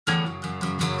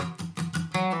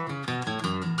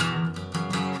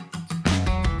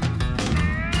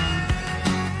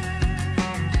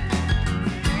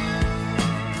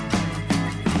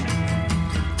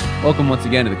Welcome once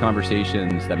again to the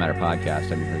Conversations That Matter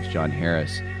podcast. I'm your host, John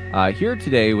Harris, here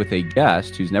today with a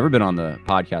guest who's never been on the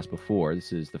podcast before.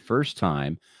 This is the first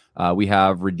time. We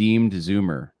have Redeemed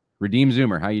Zoomer. Redeemed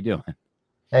Zoomer, how you doing?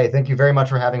 Hey, thank you very much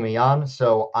for having me on.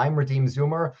 So I'm Redeemed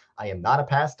Zoomer. I am not a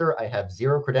pastor. I have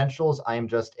zero credentials. I am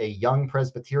just a young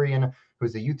Presbyterian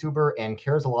who's a YouTuber and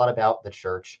cares a lot about the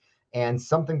church. And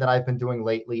something that I've been doing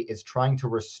lately is trying to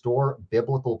restore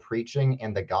biblical preaching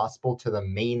and the gospel to the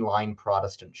mainline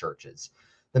Protestant churches.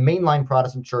 The mainline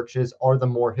Protestant churches are the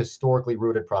more historically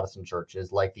rooted Protestant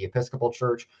churches, like the Episcopal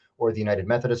Church or the United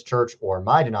Methodist Church, or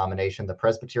my denomination, the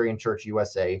Presbyterian Church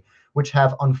USA, which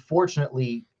have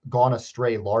unfortunately gone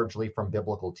astray largely from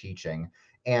biblical teaching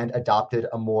and adopted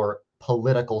a more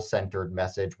political centered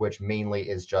message, which mainly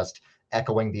is just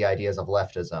echoing the ideas of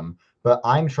leftism. But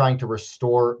I'm trying to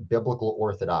restore biblical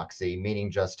orthodoxy, meaning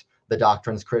just the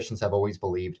doctrines Christians have always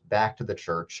believed, back to the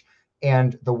church.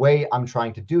 And the way I'm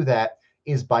trying to do that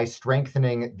is by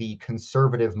strengthening the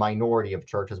conservative minority of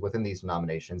churches within these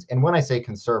denominations. And when I say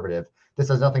conservative, this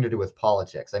has nothing to do with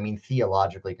politics. I mean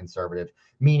theologically conservative,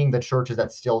 meaning the churches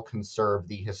that still conserve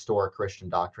the historic Christian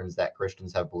doctrines that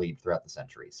Christians have believed throughout the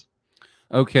centuries.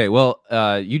 Okay, well,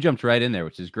 you jumped right in there,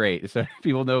 which is great. So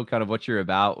people know kind of what you're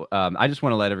about. I just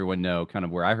want to let everyone know kind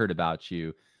of where I heard about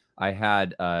you. I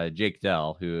had Jake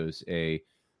Dell, who is a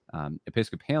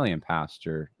Episcopalian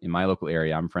pastor in my local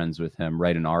area. I'm friends with him.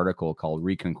 Write an article called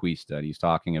Reconquista. And he's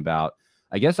talking about,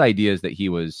 I guess, ideas that he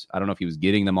was, I don't know if he was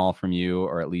getting them all from you,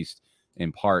 or at least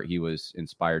in part he was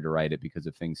inspired to write it because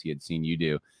of things he had seen you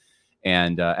do.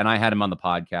 And I had him on the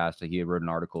podcast. He wrote an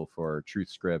article for Truth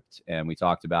Script, and we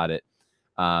talked about it.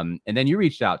 And then you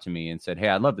reached out to me and said, hey,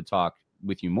 I'd love to talk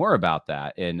with you more about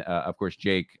that. And of course,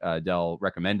 Jake Dell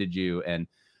recommended you. And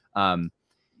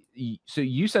so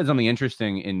you said something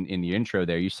interesting in the intro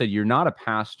there. You said you're not a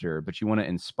pastor, but you want to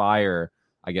inspire,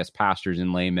 I guess, pastors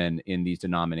and laymen in these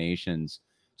denominations.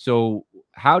 So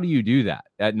how do you do that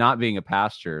at not being a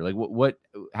pastor? Like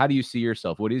how do you see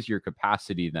yourself? What is your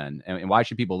capacity then? And why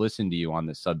should people listen to you on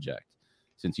this subject?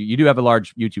 Since you do have a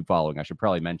large YouTube following, I should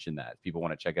probably mention that if people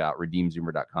want to check out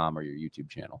redeemzoomer.com or your YouTube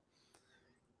channel.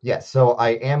 Yes, so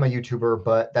I am a YouTuber,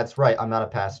 but that's right, I'm not a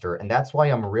pastor. And that's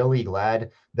why I'm really glad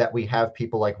that we have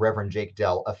people like Reverend Jake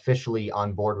Dell officially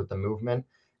on board with the movement.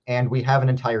 And we have an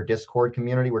entire Discord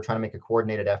community. We're trying to make a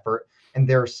coordinated effort. And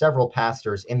there are several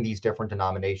pastors in these different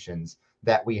denominations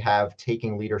that we have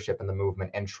taking leadership in the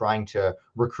movement and trying to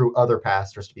recruit other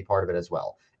pastors to be part of it as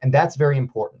well. And that's very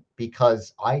important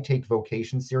because I take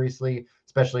vocation seriously,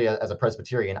 especially as a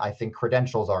Presbyterian. I think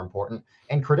credentials are important,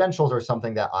 and credentials are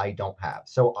something that I don't have.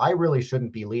 So I really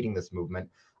shouldn't be leading this movement.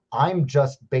 I'm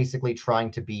just basically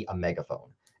trying to be a megaphone.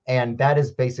 And that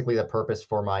is basically the purpose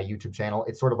for my YouTube channel.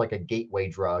 It's sort of like a gateway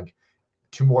drug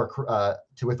to more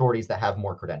to authorities that have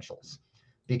more credentials.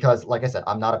 Because like I said,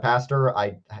 I'm not a pastor.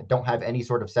 I don't have any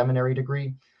sort of seminary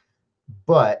degree,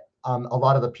 but a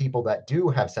lot of the people that do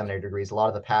have seminary degrees, a lot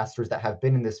of the pastors that have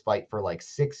been in this fight for like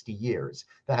 60 years,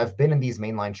 that have been in these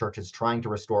mainline churches trying to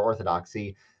restore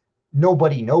orthodoxy,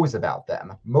 nobody knows about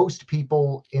them. Most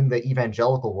people in the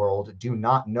evangelical world do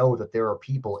not know that there are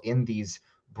people in these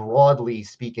broadly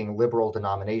speaking liberal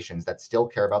denominations that still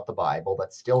care about the Bible,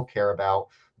 that still care about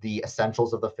the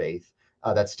essentials of the faith,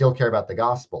 that still care about the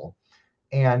gospel.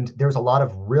 And there's a lot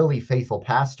of really faithful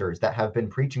pastors that have been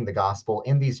preaching the gospel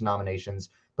in these denominations,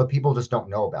 but people just don't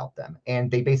know about them. And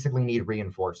they basically need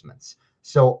reinforcements.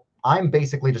 So I'm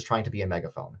basically just trying to be a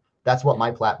megaphone. That's what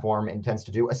my platform intends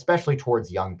to do, especially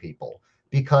towards young people,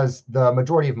 because the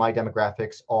majority of my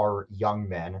demographics are young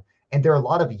men. And there are a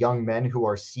lot of young men who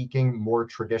are seeking more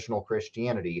traditional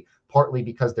Christianity, partly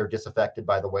because they're disaffected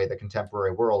by the way the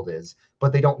contemporary world is,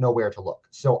 but they don't know where to look.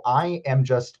 So I am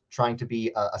just trying to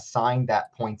be a sign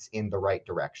that points in the right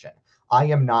direction. I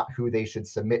am not who they should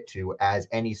submit to as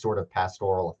any sort of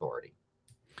pastoral authority.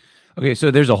 Okay,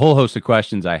 so there's a whole host of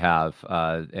questions I have,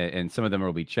 and some of them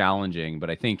will be challenging, but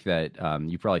I think that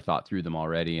you probably thought through them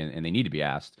already, and they need to be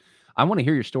asked. I want to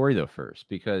hear your story though first,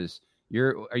 because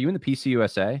are you in the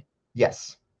PCUSA?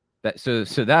 Yes. So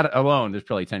that alone, there's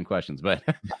probably 10 questions, but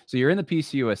so you're in the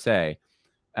PCUSA.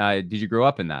 Did you grow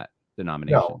up in that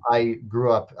denomination? No, I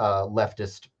grew up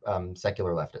leftist,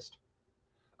 secular leftist.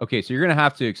 Okay, so you're going to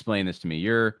have to explain this to me.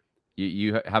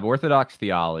 You have Orthodox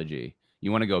theology.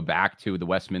 You want to go back to the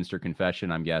Westminster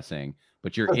Confession, I'm guessing,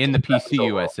 but you're in the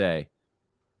PCUSA.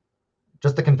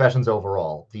 Just the confessions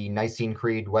overall, the Nicene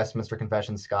Creed, Westminster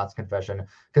Confession, Scots Confession,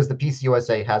 because the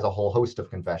PCUSA has a whole host of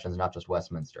confessions, not just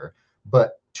Westminster,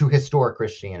 but to historic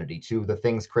Christianity, to the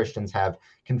things Christians have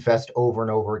confessed over and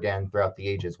over again throughout the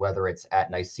ages, whether it's at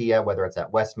Nicaea, whether it's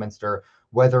at Westminster,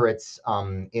 whether it's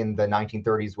in the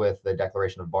 1930s with the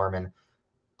Declaration of Barmen.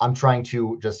 I'm trying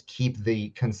to just keep the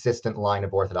consistent line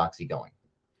of orthodoxy going.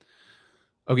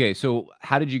 Okay, so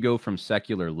how did you go from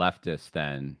secular leftist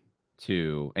then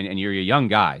to, and you're a young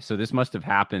guy, so this must have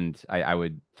happened, I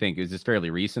would think, is this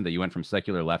fairly recent that you went from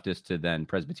secular leftist to then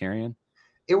Presbyterian?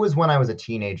 It was when I was a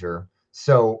teenager.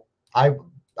 So I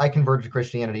I converted to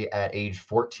Christianity at age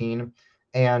 14,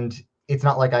 and it's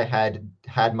not like I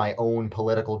had my own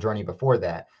political journey before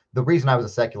that. The reason I was a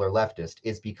secular leftist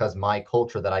is because my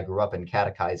culture that I grew up in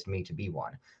catechized me to be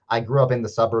one. I grew up in the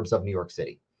suburbs of New York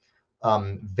City.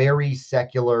 Very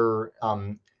secular,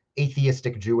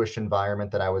 atheistic Jewish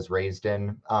environment that I was raised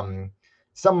in.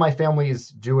 Some of my family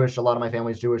is Jewish, a lot of my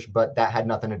family is Jewish, but that had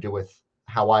nothing to do with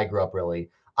how I grew up, really.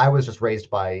 I was just raised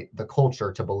by the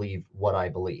culture to believe what I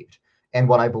believed. And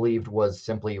what I believed was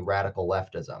simply radical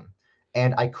leftism.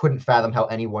 And I couldn't fathom how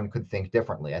anyone could think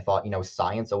differently. I thought,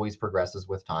 science always progresses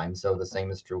with time, so the same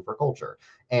is true for culture.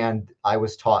 And I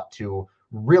was taught to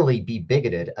really be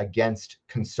bigoted against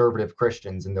conservative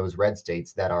Christians in those red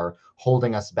states that are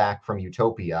holding us back from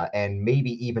utopia and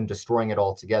maybe even destroying it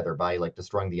altogether by like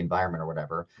destroying the environment or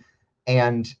whatever.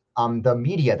 And the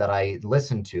media that I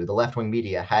listened to, the left wing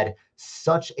media, had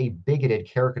such a bigoted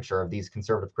caricature of these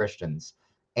conservative Christians.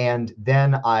 And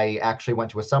then I actually went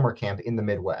to a summer camp in the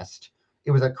Midwest.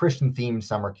 It was a Christian themed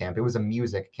summer camp. It was a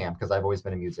music camp because I've always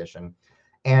been a musician.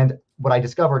 And what I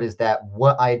discovered is that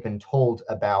what I had been told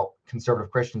about conservative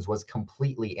Christians was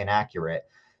completely inaccurate.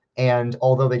 And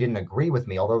although they didn't agree with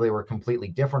me, although they were completely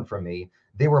different from me,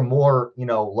 they were more,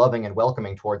 loving and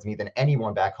welcoming towards me than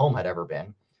anyone back home had ever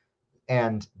been.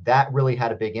 And that really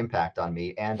had a big impact on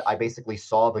me. And I basically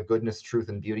saw the goodness, truth,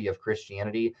 and beauty of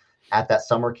Christianity at that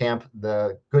summer camp.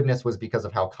 The goodness was because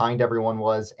of how kind everyone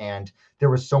was. And there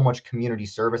was so much community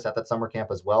service at that summer camp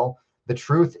as well. The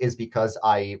truth is because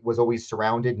I was always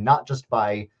surrounded not just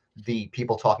by the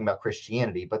people talking about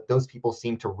Christianity, but those people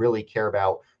seemed to really care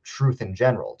about truth in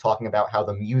general, talking about how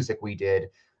the music we did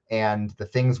and the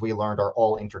things we learned are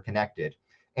all interconnected,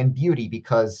 and beauty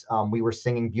because we were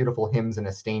singing beautiful hymns in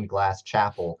a stained glass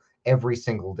chapel every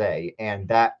single day. And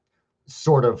that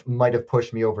sort of might have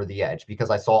pushed me over the edge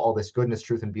because I saw all this goodness,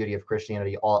 truth, and beauty of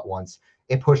Christianity all at once.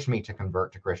 It pushed me to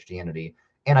convert to Christianity.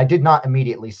 And I did not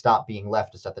immediately stop being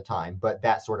leftist at the time, but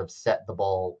that sort of set the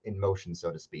ball in motion,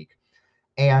 so to speak.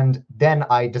 And then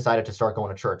I decided to start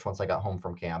going to church once I got home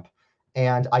from camp.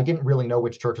 And I didn't really know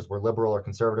which churches were liberal or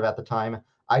conservative at the time.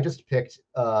 I just picked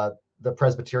the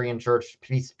Presbyterian Church,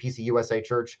 PCUSA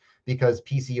Church, because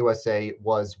PCUSA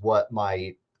was what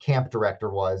my camp director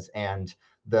was, and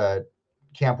the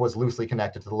camp was loosely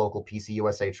connected to the local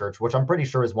PCUSA Church, which I'm pretty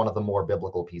sure is one of the more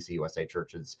biblical PCUSA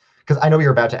churches. Because I know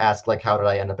you're about to ask, like, how did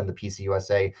I end up in the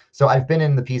PCUSA? So I've been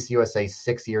in the PCUSA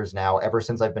 6 years now. Ever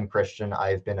since I've been Christian,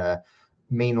 I've been a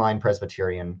mainline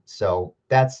Presbyterian. So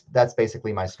that's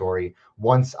basically my story.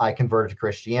 Once I converted to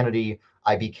Christianity,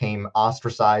 I became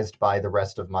ostracized by the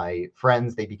rest of my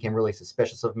friends. They became really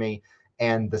suspicious of me.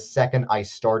 And the second I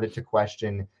started to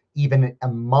question even a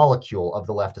molecule of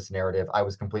the leftist narrative, I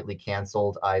was completely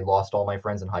canceled. I lost all my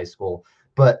friends in high school.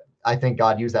 But I think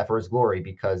God used that for his glory,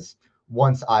 because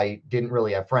once I didn't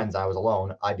really have friends, I was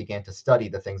alone, I began to study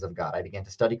the things of God. I began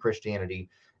to study Christianity,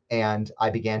 and I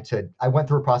went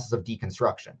through a process of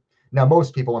deconstruction. Now,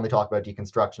 most people, when they talk about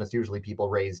deconstruction, it's usually people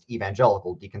raised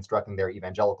evangelical, deconstructing their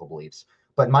evangelical beliefs.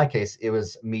 But in my case, it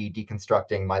was me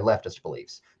deconstructing my leftist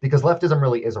beliefs, because leftism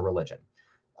really is a religion.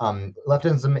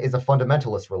 Leftism is a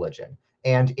fundamentalist religion.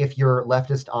 And if you're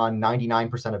leftist on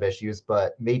 99% of issues,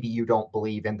 but maybe you don't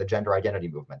believe in the gender identity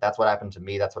movement, that's what happened to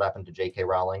me. That's what happened to J.K.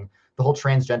 Rowling. The whole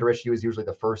transgender issue is usually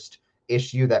the first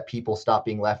issue that people stop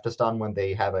being leftist on when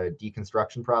they have a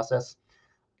deconstruction process.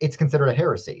 It's considered a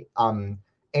heresy.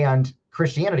 And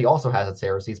Christianity also has its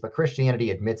heresies, but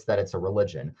Christianity admits that it's a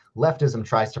religion. Leftism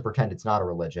tries to pretend it's not a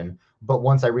religion. But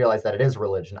once I realized that it is a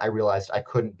religion, I realized I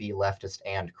couldn't be leftist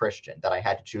and Christian, that I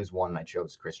had to choose one, and I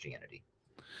chose Christianity.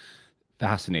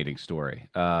 Fascinating story.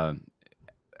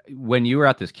 When you were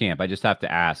at this camp, I just have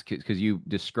to ask, because you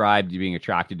described you being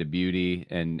attracted to beauty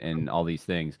and all these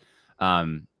things.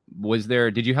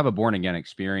 Did you have a born again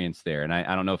experience there? And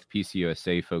I don't know if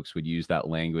PCUSA folks would use that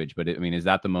language, but is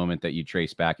that the moment that you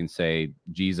trace back and say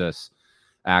Jesus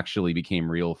actually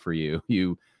became real for you?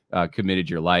 You committed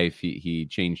your life. He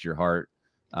changed your heart.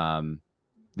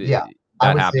 Yeah,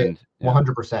 I would say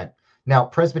 100%. Now,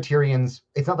 Presbyterians,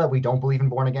 it's not that we don't believe in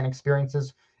born again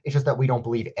experiences. It's just that we don't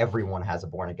believe everyone has a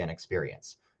born again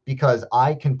experience. Because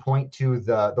I can point to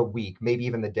the week, maybe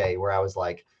even the day, where I was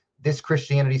like, this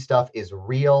Christianity stuff is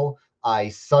real. I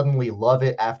suddenly love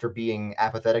it after being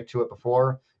apathetic to it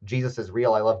before. Jesus is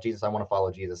real. I love Jesus. I want to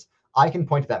follow Jesus. I can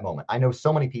point to that moment. I know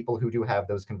so many people who do have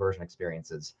those conversion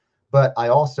experiences, but I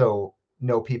also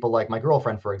know people like my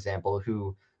girlfriend, for example,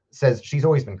 who says she's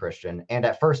always been Christian. And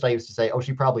at first I used to say, oh,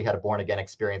 she probably had a born again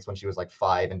experience when she was like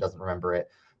 5 and doesn't remember it.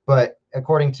 But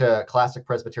according to classic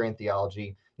Presbyterian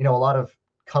theology, a lot of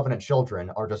covenant children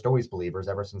are just always believers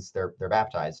ever since they're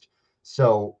baptized.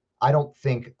 So I don't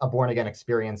think a born again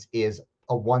experience is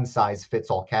a one size fits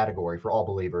all category for all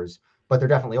believers, but there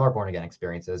definitely are born again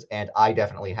experiences. And I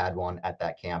definitely had one at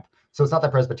that camp. So it's not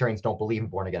that Presbyterians don't believe in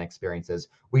born again experiences.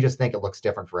 We just think it looks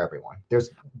different for everyone. There's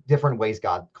different ways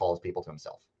God calls people to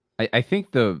himself. I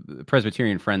think the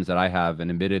Presbyterian friends that I have, and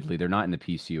admittedly, they're not in the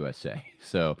PCUSA,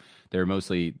 so they're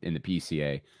mostly in the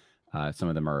PCA. Some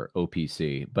of them are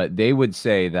OPC, but they would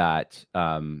say that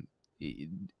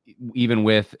even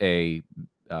with a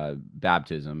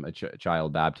baptism, a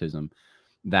child baptism,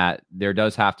 that there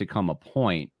does have to come a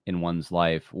point in one's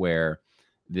life where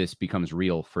this becomes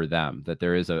real for them, that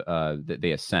there is that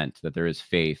they assent, that there is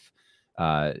faith,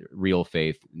 real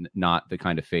faith, not the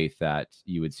kind of faith that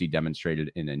you would see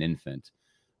demonstrated in an infant.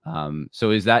 So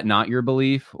is that not your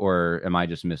belief, or am I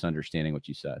just misunderstanding what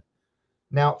you said?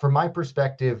 Now, from my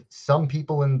perspective, some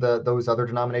people in those other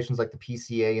denominations like the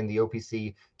PCA and the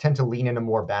OPC tend to lean in a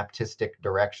more Baptistic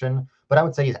direction. But I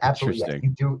would say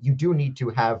absolutely yes. You do need to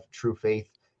have true faith.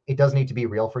 It does need to be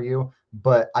real for you.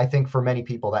 But I think for many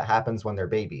people that happens when they're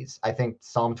babies. I think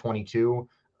Psalm 22,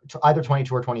 either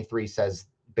 22 or 23 says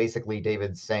basically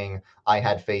David's saying, I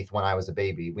had faith when I was a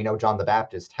baby. We know John the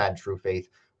Baptist had true faith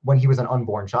when he was an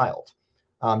unborn child.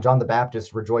 John the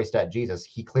Baptist rejoiced at Jesus.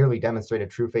 He clearly demonstrated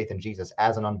true faith in Jesus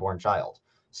as an unborn child.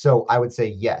 So I would say,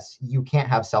 yes, you can't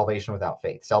have salvation without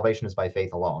faith. Salvation is by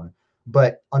faith alone.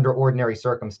 But under ordinary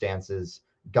circumstances,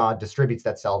 God distributes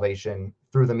that salvation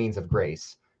through the means of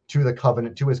grace to the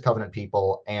covenant, to his covenant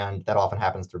people, and that often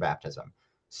happens through baptism.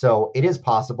 So it is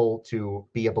possible to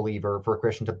be a believer, for a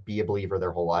Christian to be a believer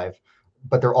their whole life,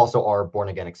 but there also are born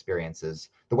again experiences.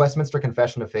 The Westminster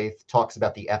Confession of Faith talks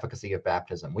about the efficacy of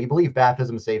baptism. We believe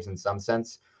baptism saves in some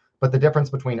sense, but the difference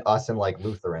between us and like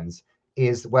Lutherans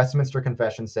is Westminster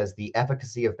Confession says the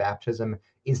efficacy of baptism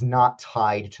is not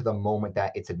tied to the moment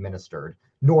that it's administered,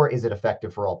 nor is it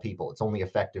effective for all people. It's only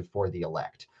effective for the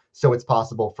elect. So it's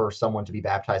possible for someone to be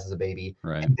baptized as a baby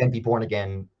and then be born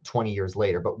again 20 years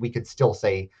later. But we could still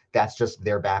say that's just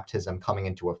their baptism coming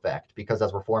into effect, because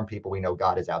as Reformed people, we know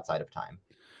God is outside of time.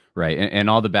 Right. And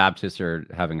all the Baptists are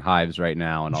having hives right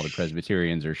now, and all the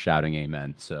Presbyterians are shouting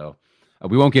amen. So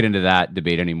we won't get into that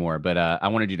debate anymore. But I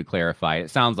wanted you to clarify.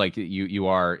 It sounds like you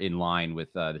are in line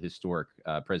with the historic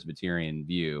Presbyterian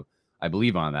view. I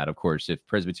believe on that. Of course, if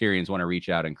Presbyterians want to reach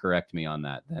out and correct me on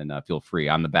that, then feel free.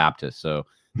 I'm the Baptist, so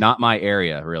not my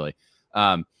area, really.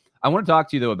 I want to talk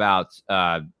to you, though, about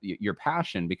your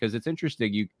passion, because it's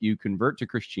interesting. You convert to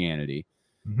Christianity.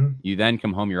 Mm-hmm. You then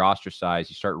come home, you're ostracized,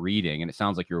 you start reading, and it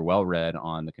sounds like you're well read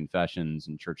on the confessions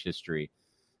and church history.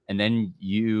 And then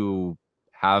you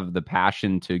have the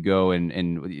passion to go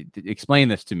and explain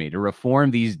this to me, to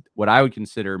reform these, what I would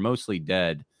consider mostly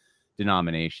dead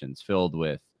denominations filled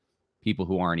with people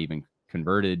who aren't even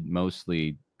converted,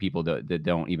 mostly people that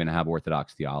don't even have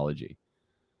Orthodox theology.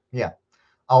 Yeah,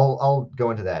 I'll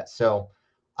go into that. So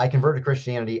I converted to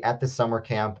Christianity at this summer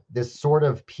camp, this sort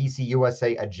of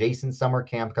PCUSA adjacent summer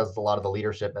camp, because a lot of the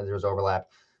leadership, as there's overlap.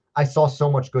 I saw so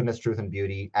much goodness, truth, and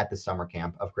beauty at the summer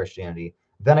camp of Christianity.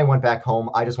 Then I went back home.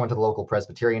 I just went to the local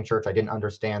Presbyterian church. I didn't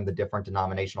understand the different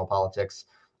denominational politics.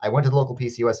 I went to the local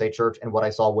PCUSA church, and what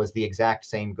I saw was the exact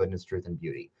same goodness, truth, and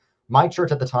beauty. My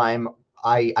church at the time,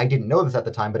 I didn't know this at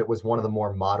the time, but it was one of the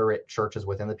more moderate churches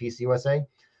within the PCUSA.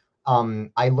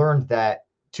 I learned that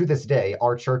to this day,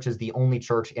 our church is the only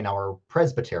church in our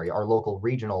presbytery, our local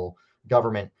regional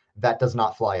government, that does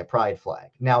not fly a pride flag.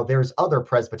 Now, there's other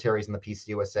presbyteries in the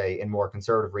PCUSA in more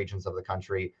conservative regions of the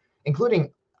country,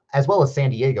 including as well as San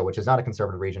Diego, which is not a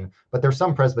conservative region, but there's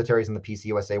some presbyteries in the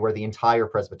PCUSA where the entire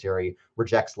presbytery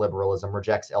rejects liberalism,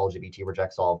 rejects LGBT,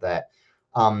 rejects all of that.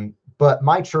 But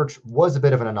my church was a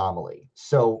bit of an anomaly.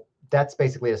 So that's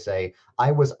basically to say,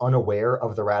 I was unaware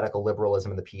of the radical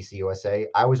liberalism in the PCUSA.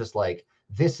 I was just like,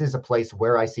 this is a place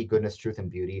where I see goodness, truth, and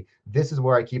beauty. This is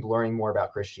where I keep learning more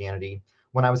about Christianity.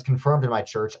 When I was confirmed in my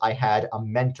church, I had a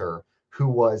mentor who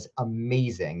was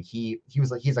amazing.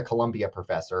 He's a Columbia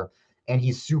professor, and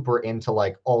he's super into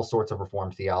like all sorts of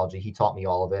Reformed theology. He taught me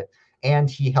all of it. And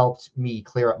he helped me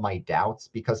clear up my doubts,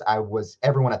 because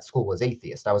everyone at school was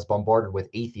atheist. I was bombarded with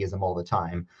atheism all the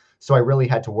time. So I really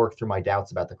had to work through my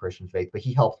doubts about the Christian faith, but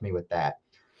he helped me with that.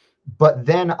 But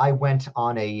then I went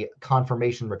on a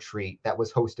confirmation retreat that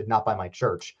was hosted not by my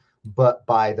church, but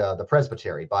by the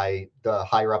presbytery, by the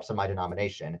higher ups of my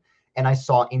denomination. And I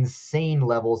saw insane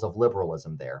levels of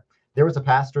liberalism there. There was a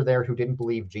pastor there who didn't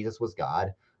believe Jesus was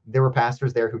God. There were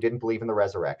pastors there who didn't believe in the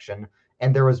resurrection.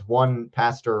 And there was one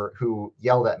pastor who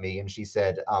yelled at me, and she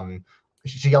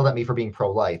yelled at me for being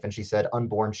pro-life, and she said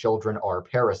unborn children are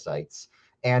parasites.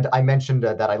 And I mentioned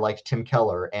that I liked Tim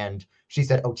Keller, and she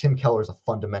said, "Oh, Tim Keller is a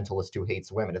fundamentalist who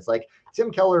hates women." It's like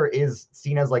Tim Keller is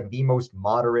seen as like the most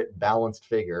moderate, balanced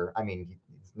figure. I mean,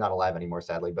 he's not alive anymore,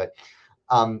 sadly, but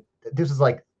this is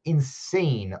like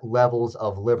insane levels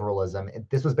of liberalism.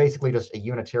 This was basically just a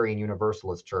Unitarian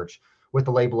Universalist church with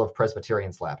the label of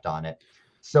Presbyterian slapped on it.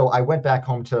 So I went back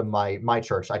home to my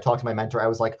church. I talked to my mentor. I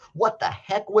was like, "What the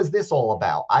heck was this all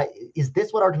about? Is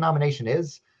this what our denomination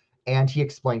is?" And he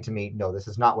explained to me, "No, this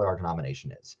is not what our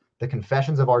denomination is. The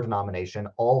confessions of our denomination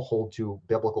all hold to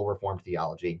biblical Reformed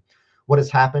theology. What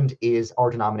has happened is our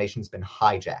denomination's been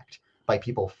hijacked by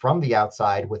people from the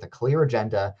outside with a clear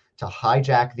agenda to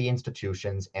hijack the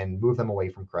institutions and move them away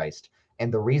from Christ.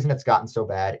 And the reason it's gotten so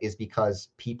bad is because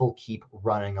people keep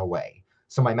running away."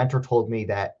 So my mentor told me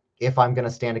that if I'm going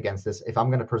to stand against this, if I'm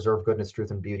going to preserve goodness, truth,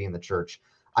 and beauty in the church,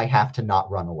 I have to not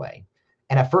run away.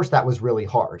 And at first that was really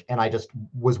hard. And I just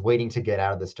was waiting to get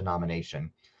out of this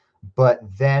denomination. But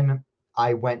then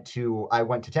I went to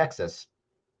Texas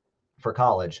for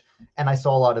college, and I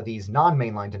saw a lot of these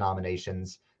non-mainline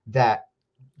denominations that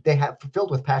they have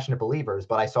filled with passionate believers,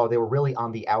 but I saw they were really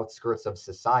on the outskirts of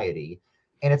society.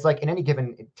 And it's like in any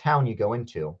given town you go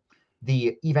into,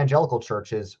 the evangelical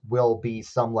churches will be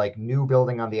some like new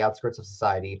building on the outskirts of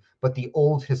society, but the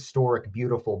old historic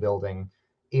beautiful building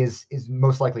is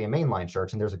most likely a mainline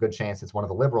church, and there's a good chance it's one of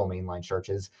the liberal mainline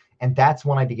churches. And that's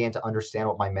when I began to understand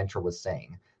what my mentor was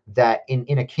saying, that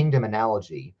in a kingdom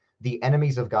analogy, the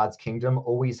enemies of God's kingdom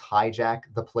always hijack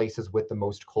the places with the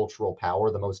most cultural power,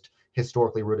 the most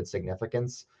historically rooted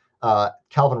significance.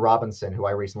 Calvin Robinson, who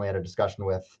I recently had a discussion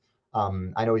with,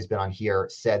 I know he's been on here,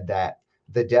 said that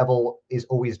the devil is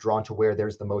always drawn to where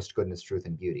there's the most goodness, truth,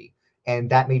 and beauty. And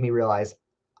that made me realize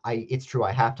it's true.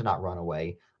 I have to not run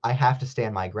away. I have to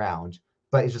stand my ground.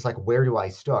 But it's just like, where do I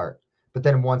start? But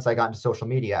then once I got into social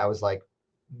media, I was like,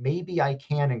 maybe I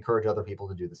can encourage other people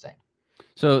to do the same.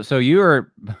 So you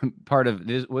were part of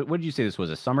this. What did you say? This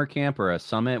was a summer camp or a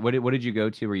summit? What did you go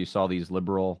to where you saw these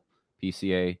liberal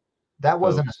PCA? That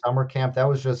wasn't a folks? summer camp. That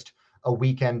was just a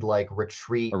weekend like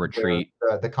retreat. A retreat.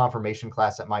 The confirmation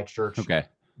class at my church Okay.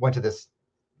 went to this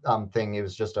thing. It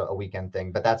was just a weekend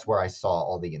thing, but that's where I saw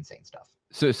all the insane stuff.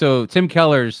 So Tim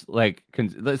Keller's like,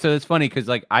 so it's funny because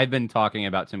like I've been talking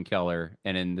about Tim Keller,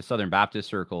 and in the Southern Baptist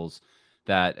circles,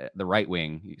 that the right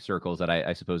wing circles that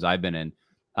I suppose I've been in,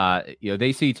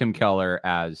 they see Tim Keller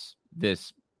as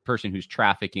this person who's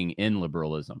trafficking in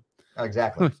liberalism,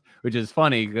 Exactly. which is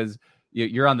funny because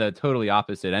you're on the totally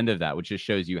opposite end of that, which just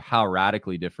shows you how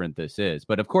radically different this is.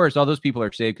 But of course, all those people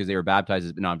are saved because they were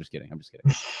baptized. No, I'm just kidding.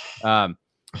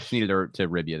 Just needed to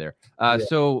rib you there. Yeah.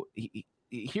 So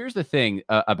here's the thing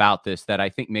about this that I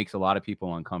think makes a lot of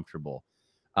people uncomfortable.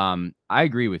 I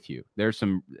agree with you.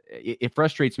 It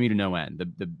frustrates me to no end.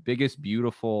 The biggest,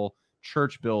 beautiful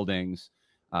church buildings.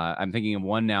 I'm thinking of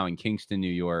one now in Kingston, New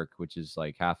York, which is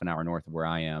like half an hour north of where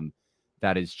I am.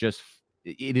 That is just,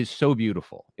 it is so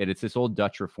beautiful. It's this old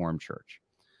Dutch Reformed church.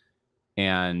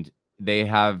 And they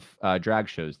have drag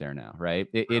shows there now, right?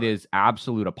 It is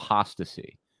absolute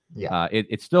apostasy. Yeah.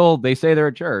 It's still, they say they're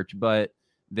a church, but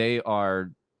they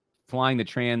are flying the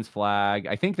trans flag.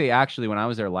 I think they actually, when I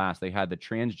was there last, they had the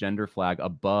transgender flag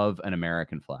above an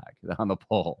American flag on the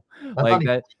pole. That's like not even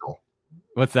that. legal.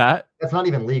 What's that? That's not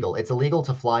even legal. It's illegal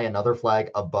to fly another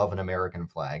flag above an American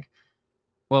flag.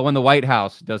 Well, when the White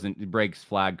House breaks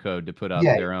flag code to put up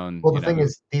their own. Well, the thing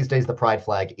is, these days the pride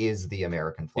flag is the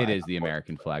American flag. It is the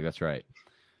American flag. That's right.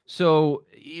 So,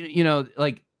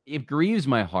 like, it grieves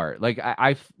my heart. Like,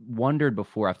 I've wondered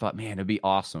before. I thought, man, it'd be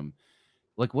awesome.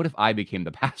 Like, what if I became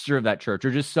the pastor of that church,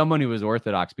 or just someone who was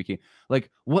Orthodox became,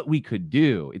 like, what we could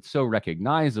do? It's so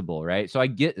recognizable, right? So I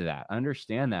get that. I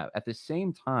understand that. At the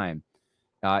same time,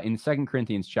 in 2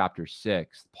 Corinthians chapter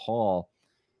 6, Paul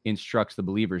instructs the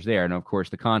believers there. And of course,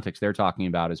 the context they're talking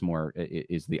about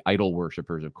is the idol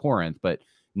worshipers of Corinth, but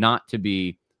not to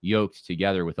be yoked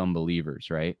together with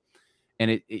unbelievers, right?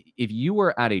 And if you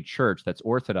were at a church that's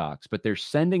Orthodox, but they're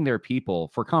sending their people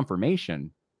for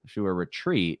confirmation to a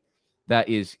retreat that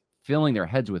is filling their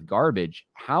heads with garbage,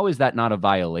 how is that not a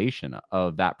violation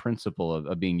of that principle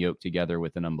of being yoked together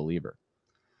with an unbeliever?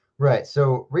 Right.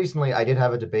 So recently I did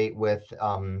have a debate with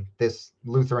this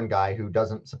Lutheran guy who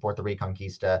doesn't support the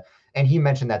Reconquista. And he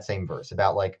mentioned that same verse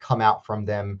about like, come out from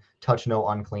them, touch no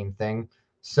unclean thing.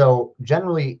 So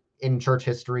generally, in church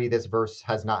history, this verse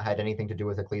has not had anything to do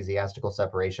with ecclesiastical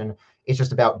separation. It's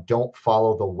just about don't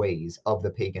follow the ways of the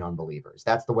pagan unbelievers.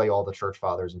 That's the way all the church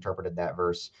fathers interpreted that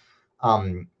verse.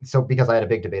 So because I had a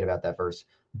big debate about that verse,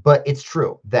 but it's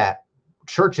true that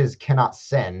churches cannot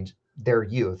send their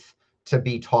youth to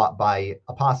be taught by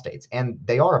apostates, and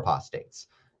they are apostates.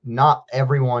 Not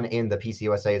everyone in the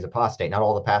PCUSA is apostate. Not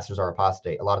all the pastors are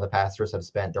apostate. A lot of the pastors have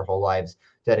spent their whole lives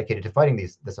dedicated to fighting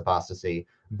this apostasy.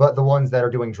 But the ones that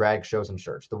are doing drag shows in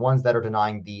church, the ones that are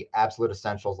denying the absolute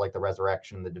essentials like the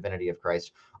resurrection and the divinity of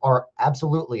Christ, are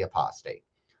absolutely apostate.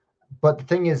 But the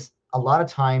thing is, a lot of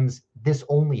times this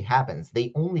only happens.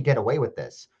 They only get away with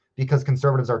this because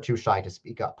conservatives are too shy to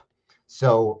speak up.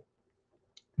 So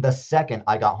the second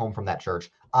I got home from that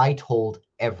church, I told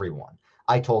everyone.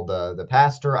 I told the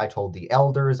pastor, I told the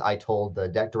elders, I told the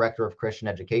director of Christian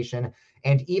education,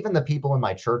 and even the people in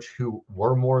my church who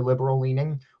were more liberal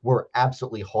leaning were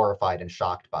absolutely horrified and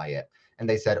shocked by it. And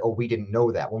they said, "Oh, we didn't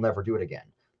know that. We'll never do it again."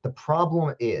 The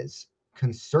problem is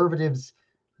conservatives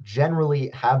generally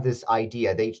have this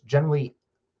idea. They generally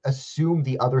assume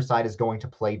the other side is going to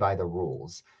play by the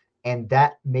rules, and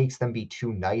that makes them be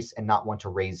too nice and not want to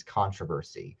raise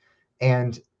controversy.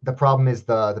 And the problem is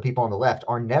the people on the left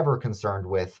are never concerned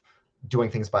with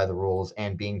doing things by the rules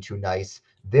and being too nice.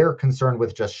 They're concerned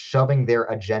with just shoving their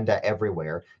agenda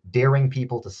everywhere, daring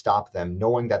people to stop them,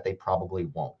 knowing that they probably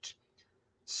won't.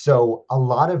 So a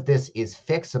lot of this is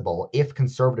fixable if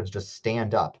conservatives just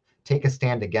stand up, take a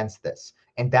stand against this.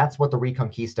 And that's what the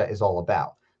Reconquista is all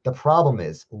about. The problem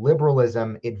is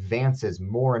liberalism advances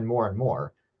more and more and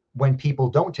more when people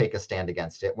don't take a stand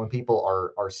against it, when people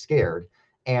are scared.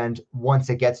 And once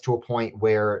it gets to a point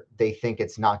where they think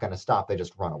it's not going to stop, they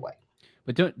just run away.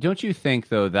 But don't you think,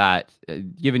 though, that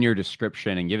given your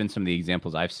description and given some of the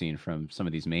examples I've seen from some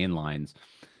of these main lines,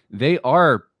 they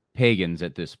are pagans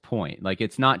at this point? Like,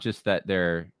 it's not just that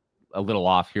they're a little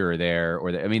off here or there, or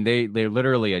I mean, they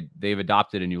literally they've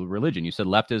adopted a new religion. You said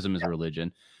leftism is a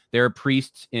religion. There are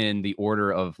priests in the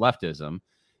order of leftism,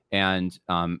 and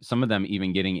some of them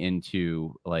even getting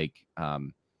into like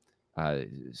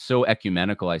so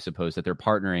ecumenical, I suppose, that they're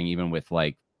partnering even with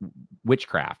like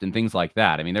witchcraft and things like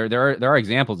that. I mean, there are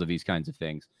examples of these kinds of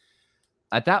things.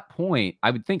 At that point, I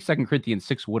would think 2 Corinthians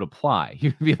 6 would apply.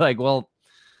 You'd be like, well,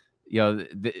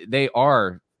 they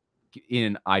are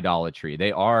in idolatry.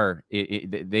 They are,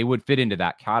 they would fit into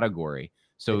that category.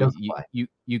 So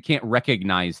you can't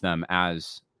recognize them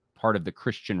as part of the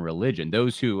Christian religion.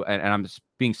 Those who, and I'm just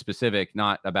being specific,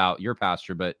 not about your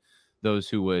pastor, but those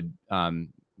who would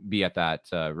be at that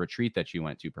retreat that you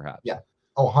went to, perhaps. Yeah.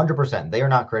 Oh, 100%. They are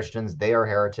not Christians. They are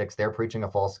heretics. They're preaching a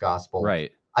false gospel.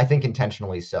 Right. I think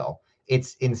intentionally so.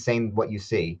 It's insane what you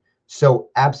see. So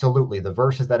absolutely, the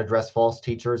verses that address false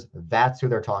teachers, that's who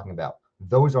they're talking about.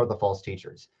 Those are the false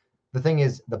teachers. The thing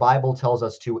is, the Bible tells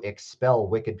us to expel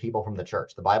wicked people from the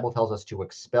church. The Bible tells us to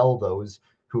expel those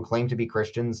who claim to be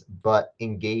Christians but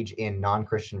engage in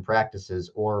non-Christian practices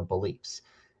or beliefs.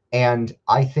 And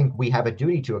I think we have a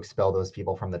duty to expel those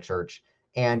people from the church.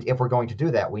 And if we're going to do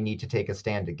that, we need to take a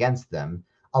stand against them.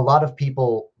 A lot of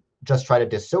people just try to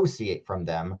dissociate from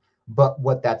them. But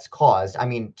what that's caused, I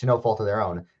mean, to no fault of their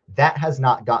own, that has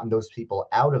not gotten those people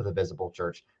out of the visible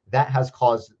church. That has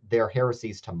caused their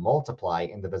heresies to multiply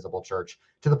in the visible church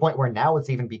to the point where now it's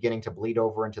even beginning to bleed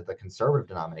over into the conservative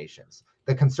denominations.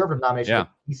 The conservative denominations, like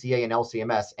PCA and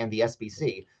LCMS and the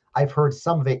SBC, I've heard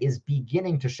some of it is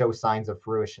beginning to show signs of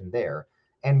fruition there.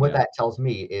 And what that tells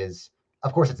me is,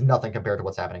 of course, it's nothing compared to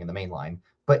what's happening in the main line,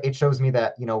 but it shows me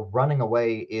that, running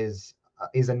away is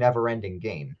a never-ending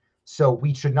game. So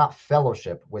we should not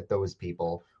fellowship with those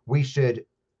people. We should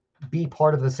be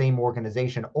part of the same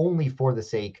organization only for the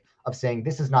sake of saying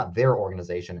this is not their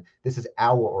organization. This is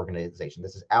our organization.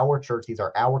 This is our church. These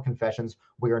are our confessions.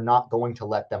 We are not going to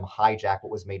let them hijack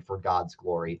what was made for God's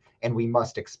glory, and we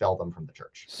must expel them from the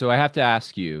church. So I have to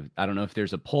ask you, I don't know if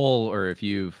there's a poll or if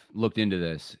you've looked into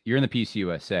this. You're in the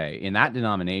PCUSA. In that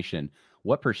denomination,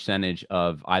 what percentage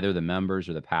of either the members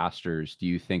or the pastors do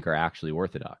you think are actually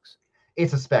Orthodox?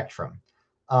 It's a spectrum.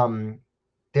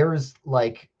 There's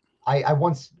like, I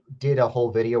once did a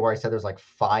whole video where I said there's like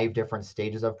 5 different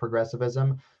stages of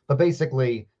progressivism, but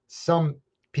basically some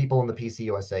people in the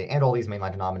PCUSA and all these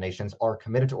mainline denominations are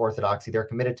committed to orthodoxy. They're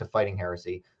committed to fighting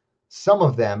heresy. Some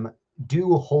of them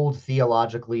do hold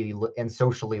theologically and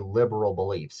socially liberal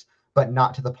beliefs, but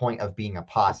not to the point of being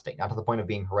apostate, not to the point of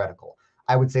being heretical.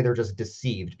 I would say they're just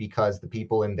deceived because the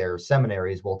people in their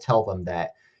seminaries will tell them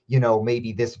that,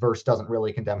 maybe this verse doesn't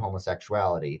really condemn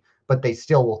homosexuality, but they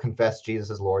still will confess Jesus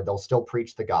as Lord. They'll still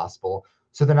preach the gospel.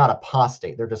 So they're not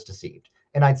apostate. They're just deceived.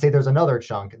 And I'd say there's another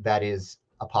chunk that is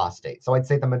apostate. So I'd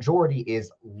say the majority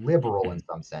is liberal in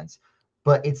some sense,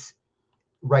 but it's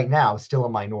right now still a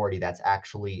minority that's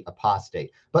actually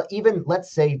apostate. But even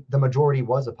let's say the majority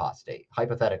was apostate,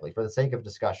 hypothetically, for the sake of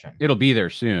discussion. It'll be there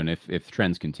soon if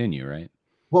trends continue, right?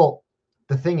 Well,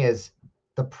 the thing is,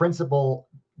 the principle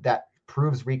that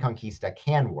proves Reconquista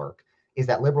can work is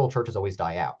that liberal churches always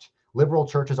die out. Liberal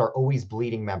churches are always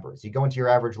bleeding members. You go into your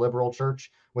average liberal church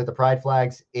with the pride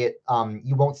flags, you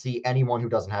won't see anyone who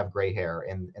doesn't have gray hair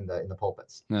in the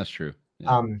pulpits. That's true.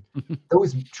 Yeah.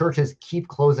 Those churches keep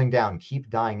closing down, keep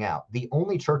dying out. The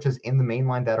only churches in the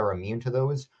mainline that are immune to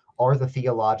those are the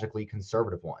theologically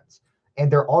conservative ones.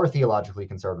 And there are theologically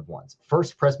conservative ones.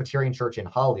 First Presbyterian Church in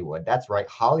Hollywood, that's right,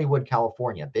 Hollywood,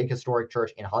 California, big historic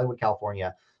church in Hollywood,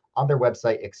 California, on their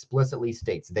website explicitly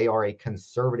states they are a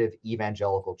conservative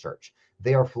evangelical church.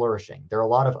 They are flourishing. There are a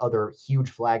lot of other huge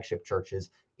flagship churches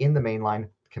in the mainline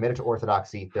committed to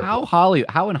orthodoxy.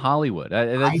 How in Hollywood?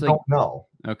 I don't know.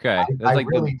 Okay. I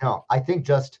really don't. I think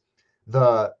just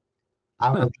the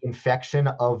infection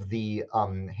of the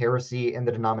heresy in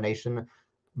the denomination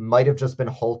might have just been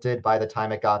halted by the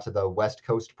time it got to the West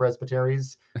Coast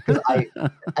presbyteries. Because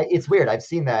it's weird. I've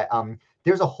seen that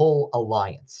there's a whole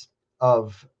alliance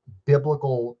of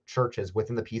biblical churches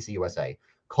within the PCUSA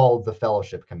called the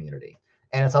Fellowship Community.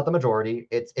 And it's not the majority,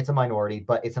 it's a minority,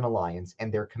 but it's an alliance,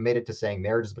 and they're committed to saying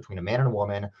marriage is between a man and a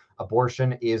woman,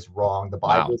 abortion is wrong, the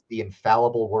Bible is the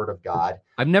infallible word of God.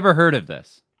 I've never heard of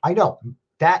this. I know.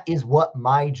 That is what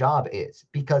my job is,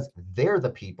 because they're the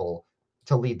people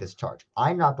to lead this charge.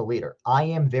 I'm not the leader. I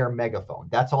am their megaphone.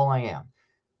 That's all I am.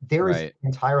 There is an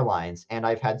entire alliance, and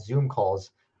I've had Zoom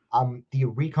calls. The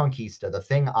Reconquista, the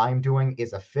thing I'm doing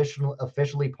is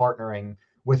officially partnering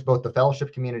with both the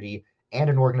Fellowship Community and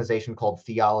an organization called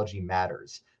Theology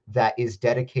Matters that is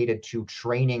dedicated to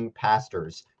training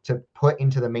pastors to put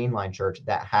into the mainline church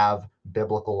that have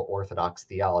biblical Orthodox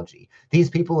theology. These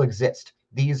people exist.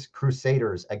 These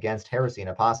crusaders against heresy and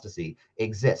apostasy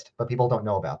exist, but people don't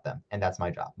know about them, and that's my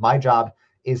job. My job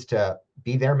is to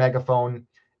be their megaphone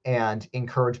and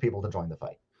encourage people to join the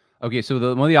fight. Okay, so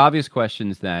one of the obvious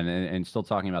questions then, and still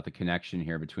talking about the connection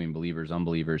here between believers,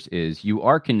 unbelievers, is you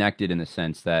are connected in the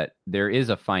sense that there is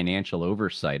a financial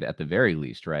oversight at the very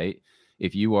least, right?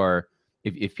 If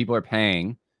people are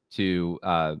paying to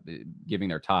giving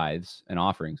their tithes and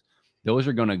offerings, those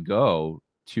are going to go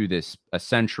to a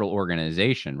central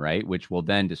organization, right? Which will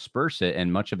then disperse it,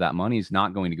 and much of that money is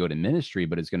not going to go to ministry,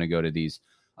 but it's going to go to these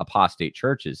apostate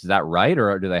churches. Is that right,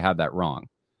 or do they have that wrong?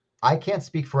 I can't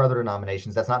speak for other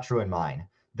denominations. That's not true in mine.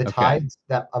 The tithes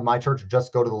that of my church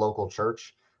just go to the local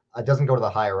church. It doesn't go to the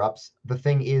higher ups. The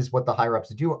thing is, what the higher ups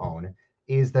do own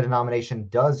is the denomination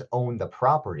does own the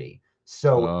property.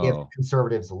 So if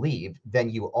conservatives leave, then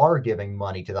you are giving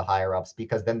money to the higher ups,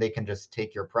 because then they can just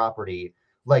take your property.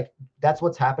 Like, that's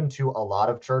what's happened to a lot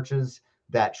of churches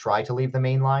that try to leave the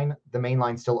mainline. The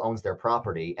mainline still owns their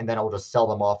property, and then it'll just sell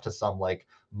them off to some like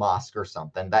mosque or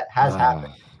something. That has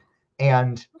happened.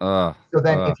 And so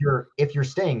then if you're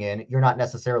staying in, you're not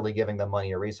necessarily giving them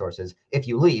money or resources. If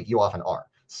you leave, you often are.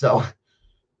 So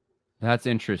that's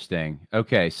interesting.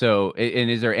 Okay. So,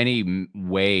 and is there any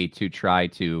way to try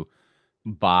to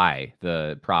buy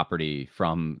the property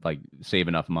from, like, save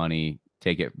enough money,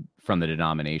 take it from the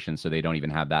denomination so they don't even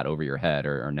have that over your head,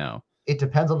 or no? It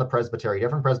depends on the presbytery.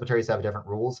 Different presbyteries have different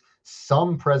rules.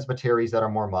 Some presbyteries that are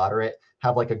more moderate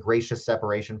have like a gracious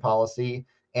separation policy.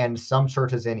 And some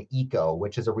churches in ECO,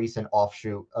 which is a recent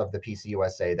offshoot of the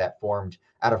PCUSA that formed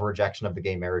out of a rejection of the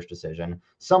gay marriage decision,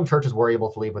 some churches were able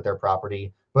to leave with their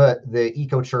property. But the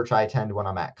ECO church I attend when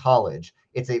I'm at college,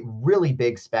 it's a really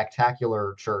big,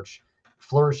 spectacular church,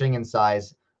 flourishing in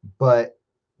size, but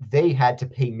they had to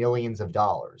pay millions of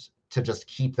dollars to just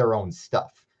keep their own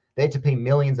stuff. They had to pay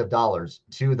millions of dollars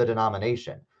to the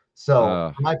denomination.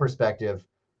 So from my perspective,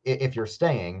 if you're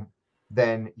staying,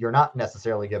 then you're not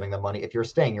necessarily giving them money. If you're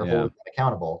staying, you're holding them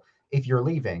accountable. If you're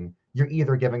leaving, you're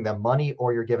either giving them money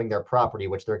or you're giving their property,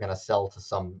 which they're going to sell to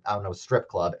some, I don't know, strip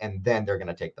club, and then they're going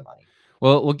to take the money.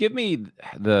 Well, give me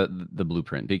the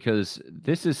blueprint, because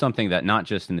this is something that not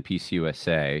just in the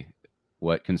PCUSA,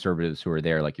 what conservatives who are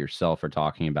there like yourself are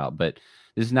talking about, but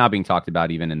this is now being talked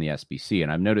about even in the SBC.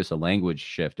 And I've noticed a language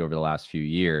shift over the last few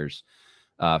years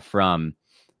from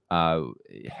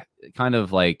kind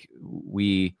of like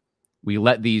we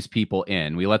let these people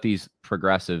in, we let these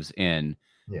progressives in,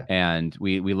 and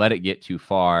we let it get too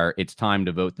far. It's time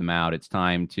to vote them out. It's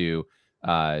time to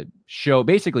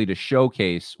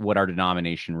showcase what our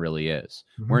denomination really is.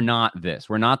 Mm-hmm. We're not this.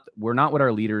 We're not what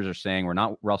our leaders are saying. We're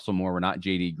not Russell Moore. We're not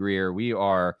JD Greer. We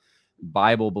are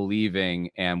Bible believing,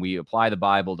 and we apply the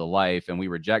Bible to life, and we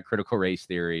reject critical race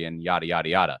theory and yada, yada,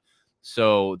 yada.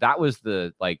 So that was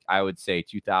the, like, I would say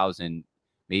 2000,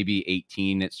 maybe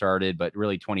 18 it started, but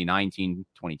really 2019,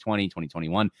 2020,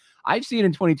 2021. I've seen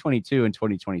in 2022 and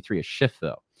 2023 a shift,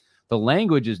 though. The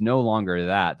language is no longer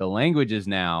that. The language is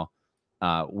now,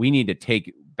 we need to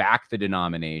take back the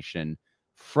denomination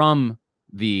from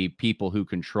the people who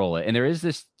control it. And there is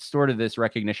this sort of this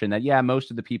recognition that, yeah,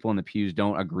 most of the people in the pews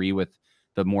don't agree with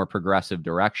the more progressive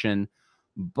direction,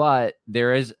 but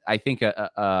there is, I think,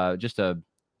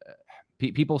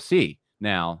 people see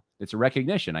now, it's a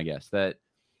recognition, I guess, that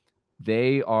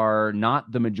they are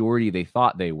not the majority they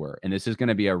thought they were. And this is going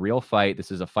to be a real fight.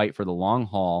 This is a fight for the long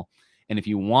haul. And if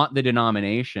you want the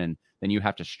denomination, then you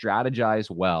have to strategize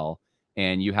well,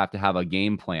 and you have to have a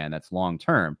game plan that's long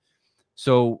term.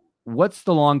 So what's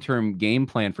the long-term game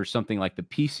plan for something like the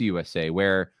PCUSA,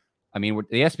 where, I mean,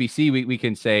 the SBC, we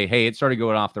can say, hey, it started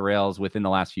going off the rails within the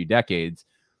last few decades.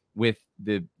 With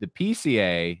the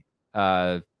PCA,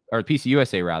 or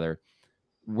PCUSA rather,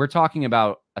 we're talking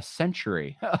about a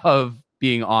century of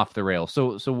being off the rails.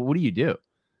 So what do you do?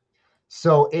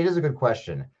 So it is a good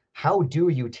question. How do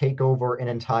you take over an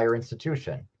entire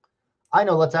institution? I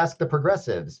know, let's ask the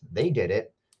progressives. They did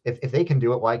it. If they can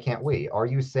do it, why can't we? Are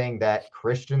you saying that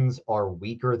Christians are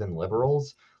weaker than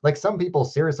liberals? Like, some people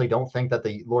seriously don't think that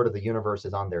the Lord of the universe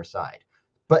is on their side.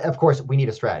 But of course, we need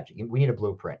a strategy. We need a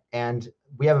blueprint. And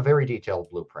we have a very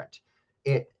detailed blueprint.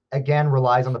 It, again,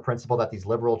 relies on the principle that these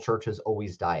liberal churches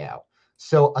always die out.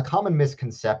 So a common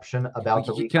misconception about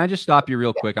Can I just stop you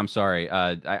real quick? I'm sorry.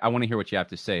 I want to hear what you have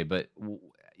to say, but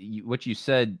what you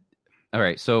said. All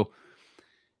right. So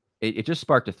it just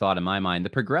sparked a thought in my mind. The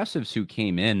progressives who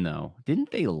came in, though,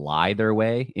 didn't they lie their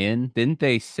way in? Didn't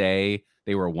they say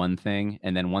they were one thing,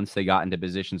 and then once they got into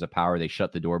positions of power, they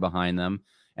shut the door behind them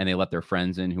and they let their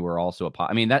friends in who are also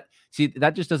I mean, that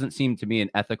just doesn't seem to me an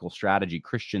ethical strategy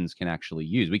Christians can actually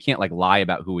use. We can't like lie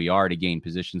about who we are to gain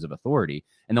positions of authority,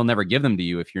 and they'll never give them to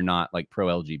you if you're not like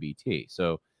pro LGBT.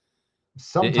 So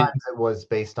sometimes it was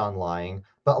based on lying,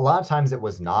 but a lot of times it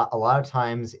was not. A lot of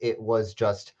times it was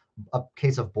just a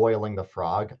case of boiling the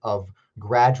frog, of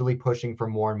gradually pushing for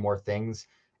more and more things.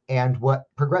 And what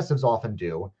progressives often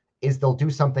do is they'll do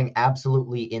something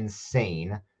absolutely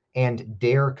insane and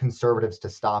dare conservatives to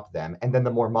stop them. And then the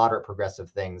more moderate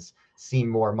progressive things seem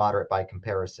more moderate by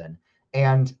comparison.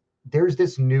 And there's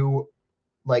this new,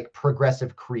 like,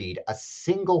 progressive creed, a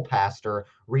single pastor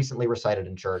recently recited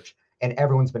in church, and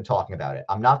everyone's been talking about it.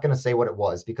 I'm not going to say what it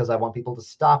was because I want people to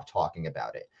stop talking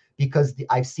about it, because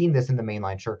I've seen this in the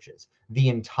mainline churches. The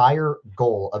entire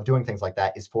goal of doing things like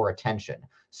that is for attention.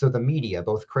 So the media,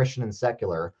 both Christian and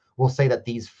secular, will say that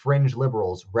these fringe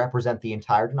liberals represent the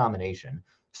entire denomination,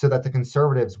 so that the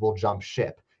conservatives will jump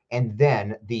ship. And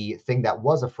then the thing that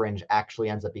was a fringe actually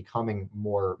ends up becoming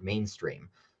more mainstream.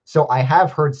 So I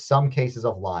have heard some cases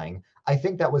of lying. I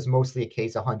think that was mostly a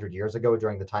case 100 years ago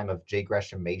during the time of J.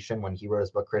 Gresham Machen, when he wrote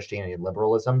his book Christianity and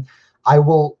Liberalism. I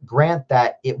will grant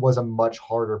that it was a much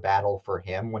harder battle for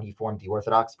him when he formed the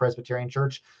Orthodox Presbyterian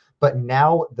Church. But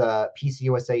now the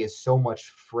PCUSA is so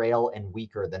much frail and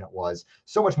weaker than it was,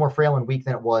 so much more frail and weak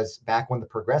than it was back when the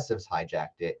progressives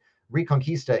hijacked it.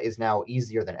 Reconquista is now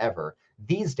easier than ever.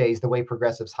 These days, the way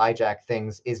progressives hijack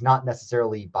things is not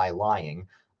necessarily by lying.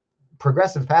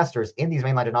 Progressive pastors in these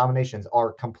mainline denominations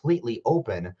are completely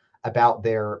open about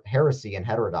their heresy and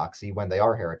heterodoxy when they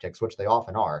are heretics, which they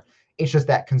often are. It's just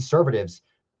that conservatives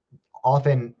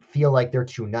often feel like they're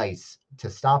too nice to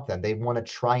stop them. They want to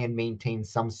try and maintain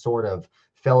some sort of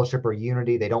fellowship or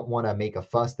unity. They don't want to make a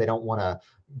fuss. They don't want to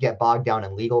get bogged down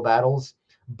in legal battles.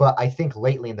 But I think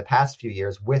lately, in the past few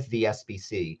years, with the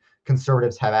SBC,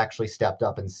 conservatives have actually stepped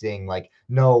up and saying, like,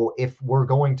 no, if we're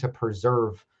going to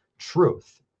preserve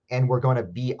truth and we're going to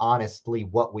be honestly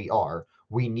what we are,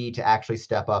 we need to actually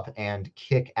step up and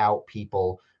kick out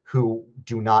people who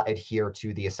do not adhere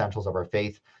to the essentials of our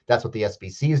faith. That's what the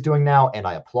SBC is doing now, and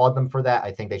I applaud them for that.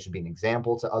 I think they should be an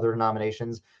example to other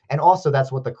denominations. And also,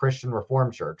 that's what the Christian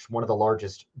Reformed Church, one of the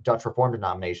largest Dutch Reformed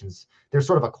denominations, they're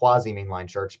sort of a quasi-mainline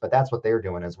church, but that's what they're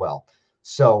doing as well.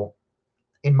 So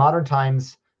in modern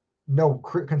times, no,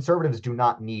 conservatives do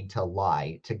not need to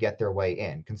lie to get their way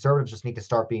in. Conservatives just need to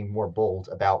start being more bold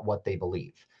about what they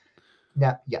believe.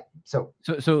 Now, yeah. So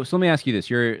let me ask you this: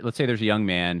 let's say there's a young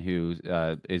man who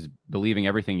is believing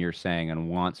everything you're saying and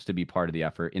wants to be part of the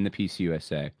effort in the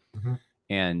PCUSA, mm-hmm.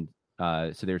 and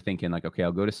So they're thinking like, okay,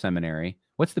 I'll go to seminary.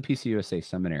 What's the PCUSA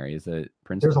seminary? Is it There's a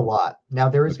Princeton? lot. Now,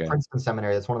 there is Okay. Princeton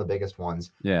Seminary. That's one of the biggest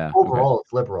ones. Yeah. Okay. Overall,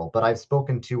 it's liberal, but I've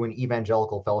spoken to an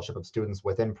evangelical fellowship of students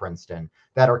within Princeton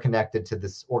that are connected to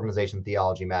this organization,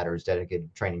 Theology Matters, dedicated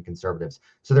to training conservatives.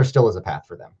 So there still is a path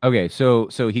for them. Okay. So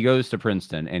he goes to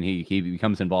Princeton and he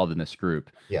becomes involved in this group.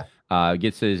 Yeah.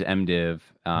 Gets his MDiv,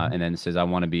 Mhm. and then says, I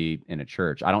want to be in a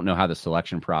church. I don't know how the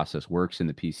selection process works in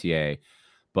the PCA,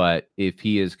 but if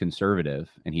he is conservative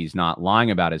and he's not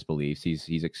lying about his beliefs,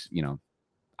 he's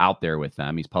out there with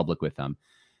them, he's public with them.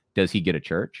 Does he get a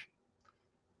church?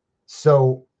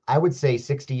 So I would say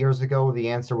 60 years ago, the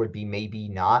answer would be maybe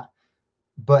not.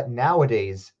 But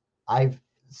nowadays, I've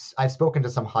I've spoken to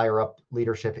some higher up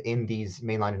leadership in these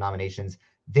mainline denominations.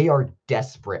 They are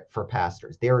desperate for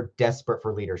pastors. They are desperate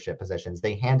for leadership positions.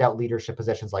 They hand out leadership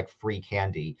positions like free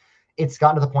candy. It's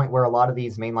gotten to the point where a lot of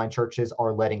these mainline churches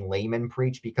are letting laymen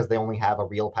preach because they only have a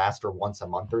real pastor once a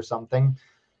month or something.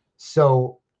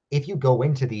 So if you go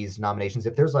into these nominations,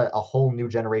 if there's a whole new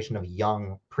generation of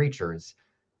young preachers,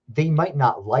 they might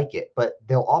not like it, but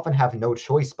they'll often have no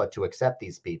choice but to accept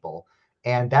these people.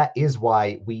 And that is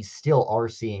why we still are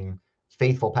seeing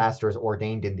faithful pastors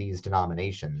ordained in these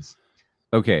denominations.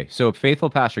 Okay, so a faithful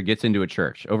pastor gets into a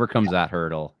church, overcomes that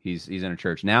hurdle. He's in a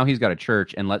church. Now he's got a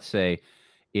church, and let's say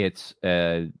it's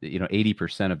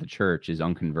 80% of the church is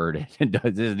unconverted and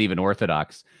isn't even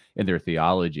orthodox in their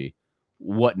theology.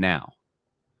 What now?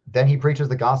 Then he preaches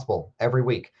the gospel every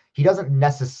week. He doesn't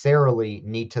necessarily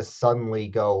need to suddenly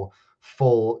go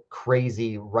full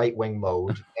crazy right wing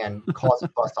mode and cause a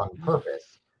fuss on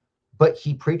purpose, but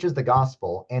he preaches the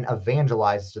gospel and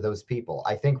evangelizes to those people.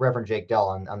 I think Reverend Jake Dell,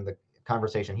 on the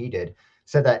conversation he did,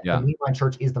 said that the Yeah. mainline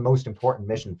church is the most important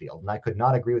mission field. And I could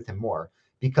not agree with him more,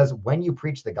 because when you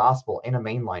preach the gospel in a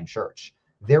mainline church,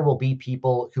 there will be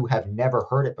people who have never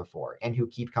heard it before and who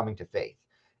keep coming to faith.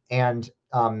 And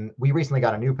we recently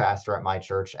got a new pastor at my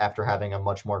church after having a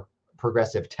much more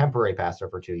progressive temporary pastor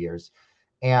for 2 years.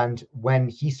 And when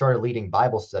he started leading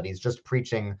Bible studies, just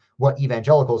preaching what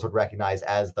evangelicals would recognize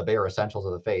as the bare essentials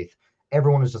of the faith,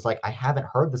 everyone was just like, I haven't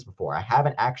heard this before. I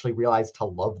haven't actually realized to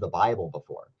love the Bible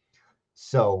before.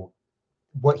 So,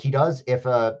 what he does, if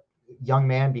a young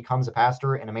man becomes a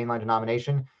pastor in a mainline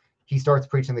denomination, he starts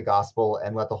preaching the gospel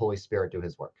and let the Holy Spirit do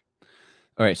his work.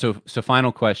 All right. So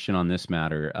final question on this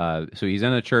matter. So he's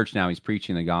in the church now. He's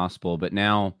preaching the gospel, but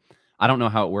now I don't know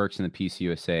how it works in the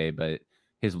PCUSA, but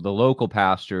the local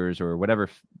pastors or whatever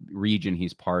region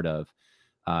he's part of,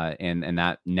 and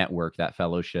that network, that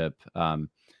fellowship,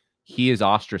 he is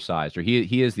ostracized, or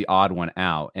he is the odd one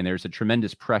out, and there's a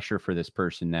tremendous pressure for this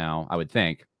person now, I would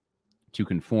think, to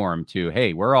conform to,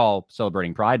 hey, we're all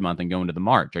celebrating Pride Month and going to the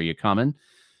march. Are you coming?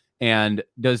 And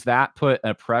does that put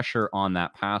a pressure on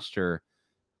that pastor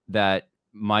that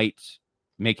might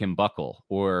make him buckle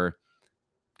or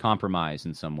compromise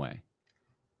in some way?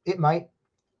 It might.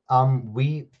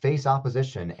 We face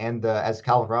opposition, and as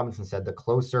Calvin Robinson said, the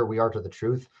closer we are to the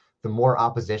truth, the more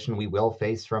opposition we will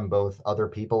face from both other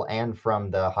people and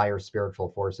from the higher spiritual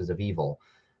forces of evil.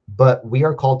 But we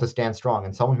are called to stand strong,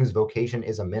 and someone whose vocation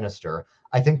is a minister,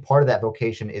 I think part of that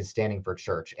vocation is standing for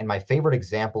church. And my favorite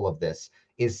example of this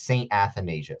is Saint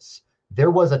Athanasius.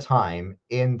 There was a time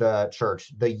in the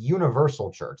church, the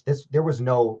universal church. There was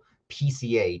no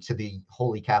PCA to the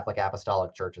Holy Catholic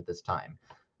Apostolic Church at this time.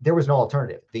 There was no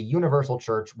alternative. The universal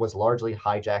church was largely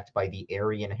hijacked by the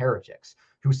Arian heretics,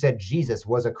 who said Jesus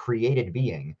was a created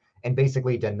being and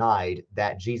basically denied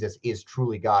that Jesus is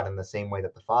truly God in the same way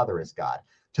that the Father is God,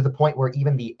 to the point where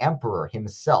even the emperor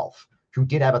himself, who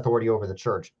did have authority over the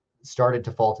church, started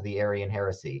to fall to the Arian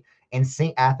heresy. And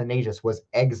St. Athanasius was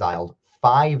exiled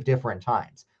 5 different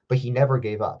times, but he never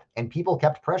gave up. And people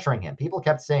kept pressuring him. People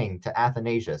kept saying to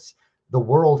Athanasius, the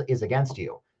world is against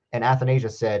you. And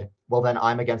Athanasius said, well, then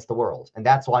I'm against the world. And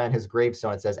that's why on his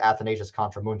gravestone it says Athanasius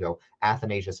contra mundo,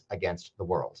 Athanasius against the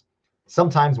world.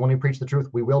 Sometimes when we preach the truth,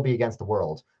 we will be against the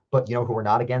world, but you know who we're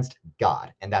not against?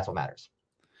 God. And that's what matters.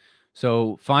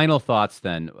 So final thoughts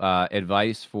then,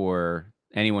 advice for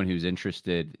anyone who's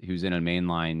interested, who's in a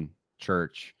mainline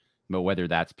church, but whether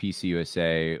that's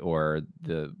PCUSA or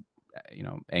the,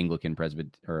 Anglican,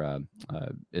 Presbyterian, or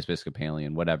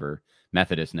Episcopalian, whatever,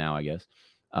 Methodist now, I guess.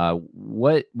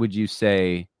 What would you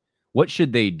say? What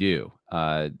should they do?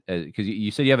 Because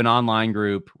you said you have an online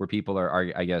group where people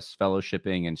are, I guess,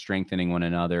 fellowshipping and strengthening one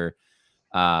another.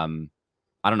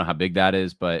 I don't know how big that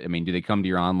is, but I mean, do they come to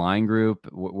your online group?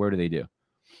 Where do they do?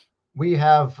 We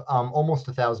have almost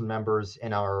 1,000 members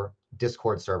in our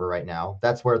Discord server right now.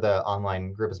 That's where the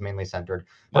online group is mainly centered.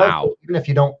 But Wow. even if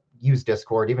you don't use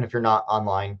Discord, even if you're not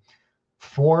online,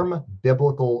 form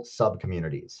biblical sub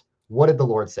communities. What did the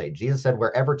Lord say? Jesus said,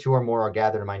 wherever two or more are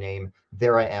gathered in my name,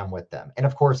 there I am with them. And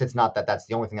of course, it's not that that's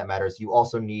the only thing that matters. You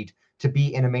also need to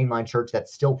be in a mainline church that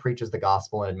still preaches the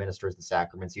gospel and administers the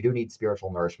sacraments. You do need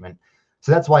spiritual nourishment.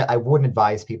 So that's why I wouldn't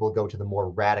advise people to go to the more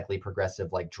radically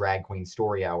progressive, like drag queen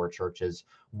story hour churches,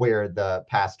 where the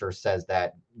pastor says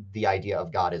that the idea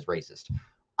of God is racist.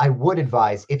 I would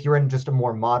advise, if you're in just a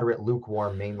more moderate,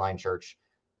 lukewarm mainline church,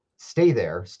 stay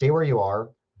there, stay where you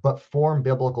are, but form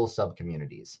biblical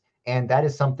subcommunities. And that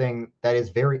is something that is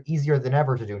very easier than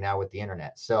ever to do now with the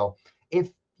internet. So if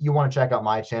you want to check out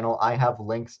my channel, I have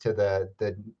links to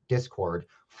the Discord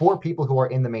for people who are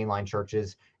in the mainline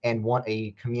churches and want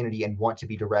a community and want to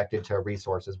be directed to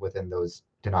resources within those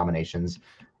denominations.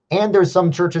 And there's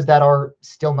some churches that are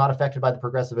still not affected by the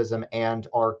progressivism and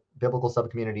are biblical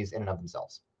subcommunities in and of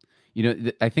themselves. You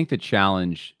know, I think the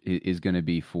challenge is going to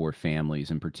be for families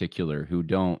in particular who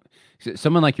don't.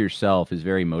 Someone like yourself is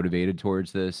very motivated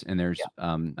towards this, and there's,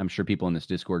 I'm sure people in this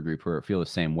Discord group who feel the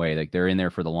same way. Like they're in there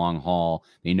for the long haul.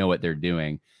 They know what they're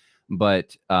doing,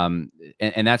 but and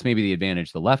that's maybe the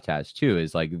advantage the left has too.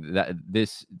 Is like that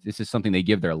this is something they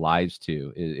give their lives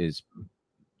to. Is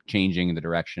changing the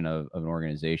direction of an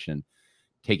organization,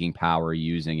 taking power,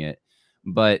 using it,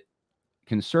 but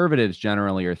conservatives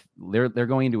generally are they're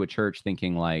going into a church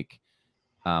thinking like,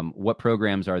 what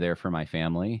programs are there for my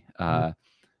family? Are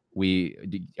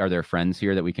there friends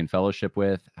here that we can fellowship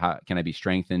with? How can I be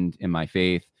strengthened in my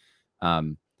faith? I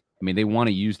mean, they want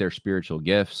to use their spiritual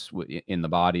gifts in the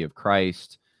body of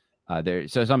Christ.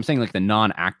 So I'm saying like the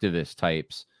non-activist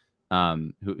types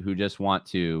who just want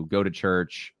to go to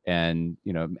church and,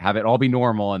 you know, have it all be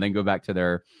normal and then go back to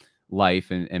their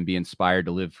life and be inspired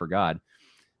to live for God.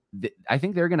 I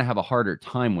think they're going to have a harder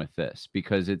time with this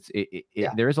because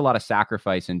there is a lot of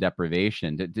sacrifice and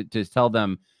deprivation to tell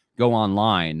them go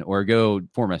online or go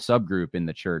form a subgroup in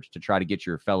the church to try to get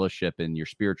your fellowship and your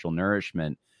spiritual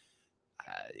nourishment.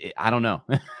 I don't know.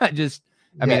 I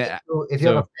mean, if you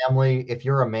have a family, if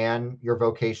you're a man, your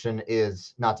vocation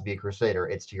is not to be a crusader.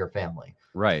 It's to your family.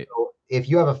 Right. So if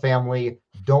you have a family,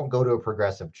 don't go to a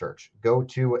progressive church. Go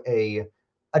to a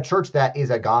church that is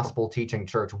a gospel teaching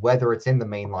church, whether it's in the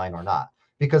main line or not.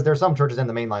 Because there's some churches in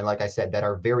the main line, like I said, that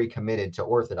are very committed to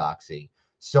orthodoxy.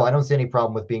 So I don't see any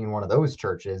problem with being in one of those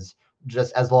churches,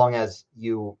 just as long as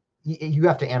you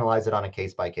have to analyze it on a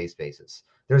case by case basis.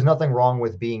 There's nothing wrong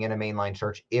with being in a mainline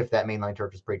church if that mainline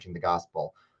church is preaching the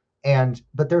gospel.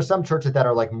 But there's some churches that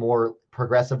are like more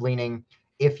progressive leaning.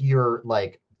 If you're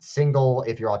like single,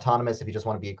 if you're autonomous, if you just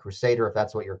want to be a crusader, if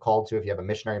that's what you're called to, if you have a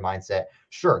missionary mindset,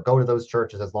 sure, go to those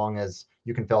churches as long as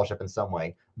you can fellowship in some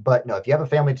way. But no, if you have a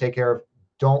family to take care of,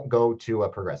 don't go to a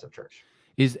progressive church.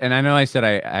 And I know I said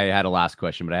I had a last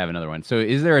question, but I have another one. So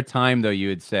is there a time though you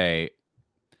would say,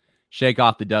 shake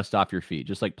off the dust off your feet,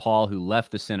 just like Paul, who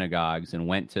left the synagogues and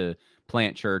went to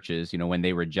plant churches, you know, when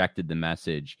they rejected the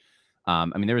message? I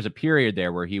mean, there was a period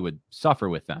there where he would suffer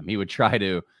with them. He would try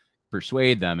to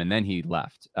persuade them, and then he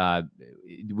left.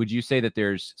 Would you say that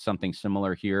there's something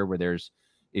similar here where there's,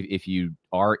 if you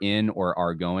are in or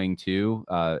are going to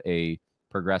a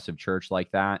progressive church like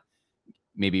that,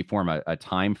 maybe form a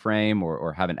time frame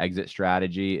or have an exit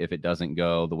strategy if it doesn't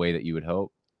go the way that you would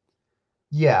hope?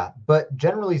 Yeah, but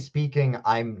generally speaking,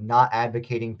 I'm not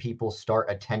advocating people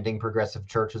start attending progressive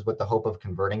churches with the hope of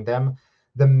converting them.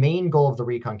 The main goal of the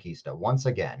Reconquista, once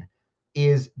again,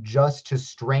 is just to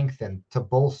strengthen, to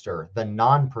bolster the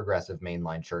non-progressive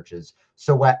mainline churches.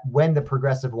 So when the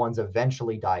progressive ones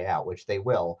eventually die out, which they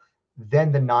will,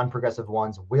 then the non-progressive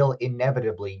ones will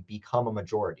inevitably become a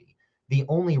majority. The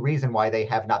only reason why they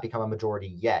have not become a majority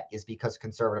yet is because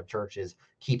conservative churches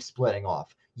keep splitting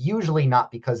off. Usually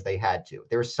not because they had to.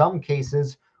 There's some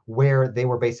cases where they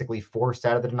were basically forced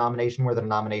out of the denomination, where the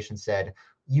denomination said,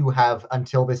 you have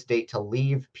until this date to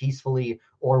leave peacefully,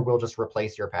 or we'll just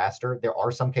replace your pastor. There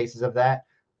are some cases of that.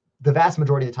 The vast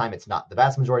majority of the time, it's not. The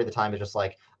vast majority of the time is just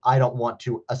like, I don't want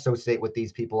to associate with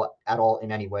these people at all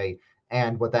in any way.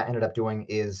 And what that ended up doing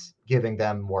is giving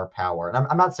them more power. And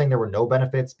I'm not saying there were no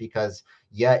benefits, because,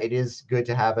 yeah, it is good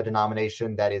to have a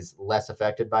denomination that is less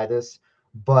affected by this.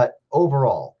 But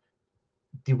overall,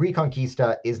 the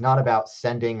Reconquista is not about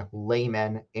sending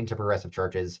laymen into progressive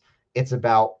churches. It's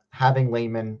about having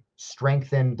laymen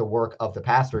strengthen the work of the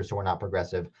pastors who are not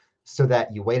progressive, so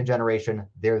that you wait a generation,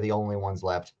 they're the only ones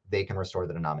left, they can restore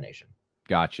the denomination.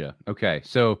 Gotcha. Okay.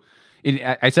 So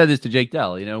I said this to Jake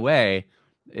Dell, in a way,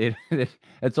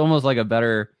 it's almost like a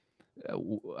better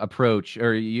approach,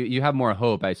 or you have more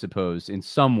hope, I suppose, in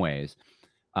some ways.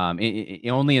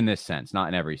 Only in this sense, not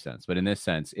in every sense, but in this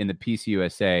sense, in the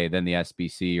PCUSA than the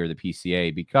SBC or the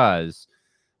PCA, because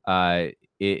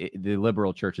the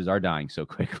liberal churches are dying so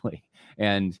quickly.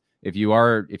 And if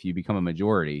you become a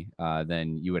majority,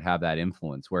 then you would have that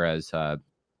influence. Whereas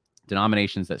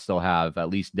denominations that still have at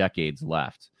least decades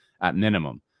left at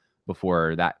minimum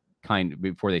before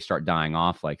they start dying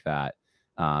off like that,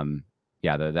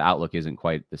 the outlook isn't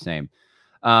quite the same.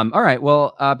 All right.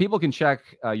 Well, people can check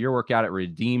your work out at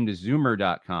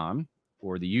redeemedzoomer.com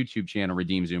or the YouTube channel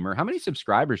Redeem Zoomer. How many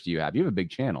subscribers do you have? You have a big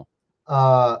channel.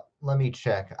 Let me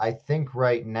check. I think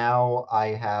right now I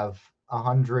have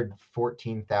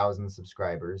 114,000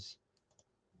 subscribers.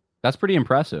 That's pretty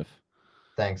impressive.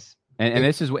 Thanks. And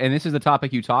this is the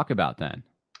topic you talk about then.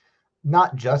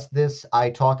 Not just this. I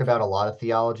talk about a lot of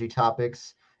theology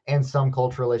topics and some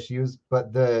cultural issues,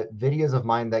 but the videos of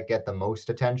mine that get the most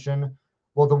attention,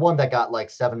 well, the one that got like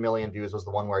 7 million views was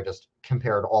the one where I just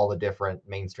compared all the different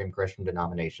mainstream Christian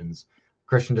denominations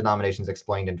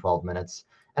explained in 12 minutes.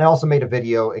 And I also made a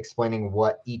video explaining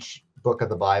what each book of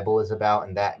the Bible is about,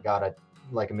 and that got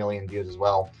like 1 million views as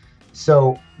well.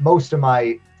 So most of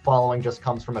my following just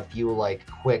comes from a few like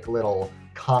quick little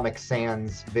Comic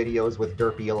Sans videos with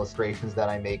derpy illustrations that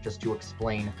I make just to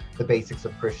explain the basics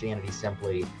of Christianity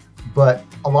simply. But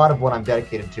a lot of what I'm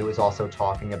dedicated to is also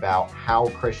talking about how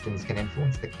Christians can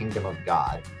influence the kingdom of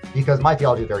God, because my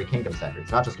theology is very kingdom-centered.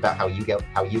 It's not just about how you go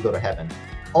to heaven.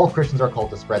 All Christians are called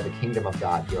to spread the kingdom of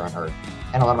God here on earth,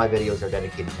 and a lot of my videos are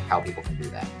dedicated to how people can do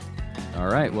that. All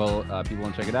right. Well, people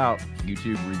want to check it out.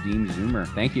 YouTube Redeem Zoomer.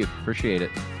 Thank you. Appreciate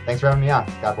it. Thanks for having me on.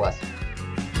 God bless.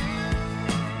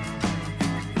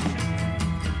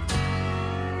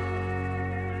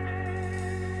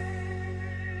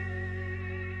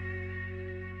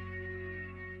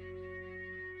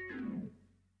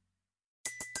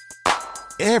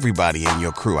 Everybody in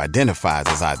your crew identifies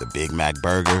as either Big Mac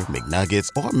Burger, McNuggets,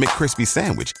 or McCrispy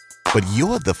Sandwich. But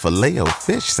you're the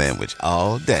Filet-O-Fish Sandwich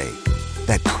all day.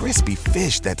 That crispy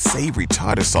fish, that savory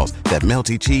tartar sauce, that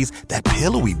melty cheese, that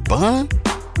pillowy bun.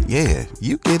 Yeah,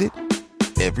 you get it.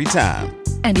 Every time.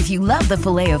 And if you love the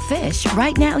Filet-O-Fish,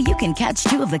 right now you can catch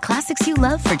two of the classics you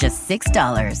love for just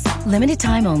 $6. Limited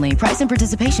time only. Price and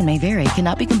participation may vary.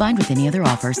 Cannot be combined with any other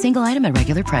offer. Single item at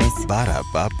regular price.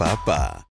 Ba-da-ba-ba-ba.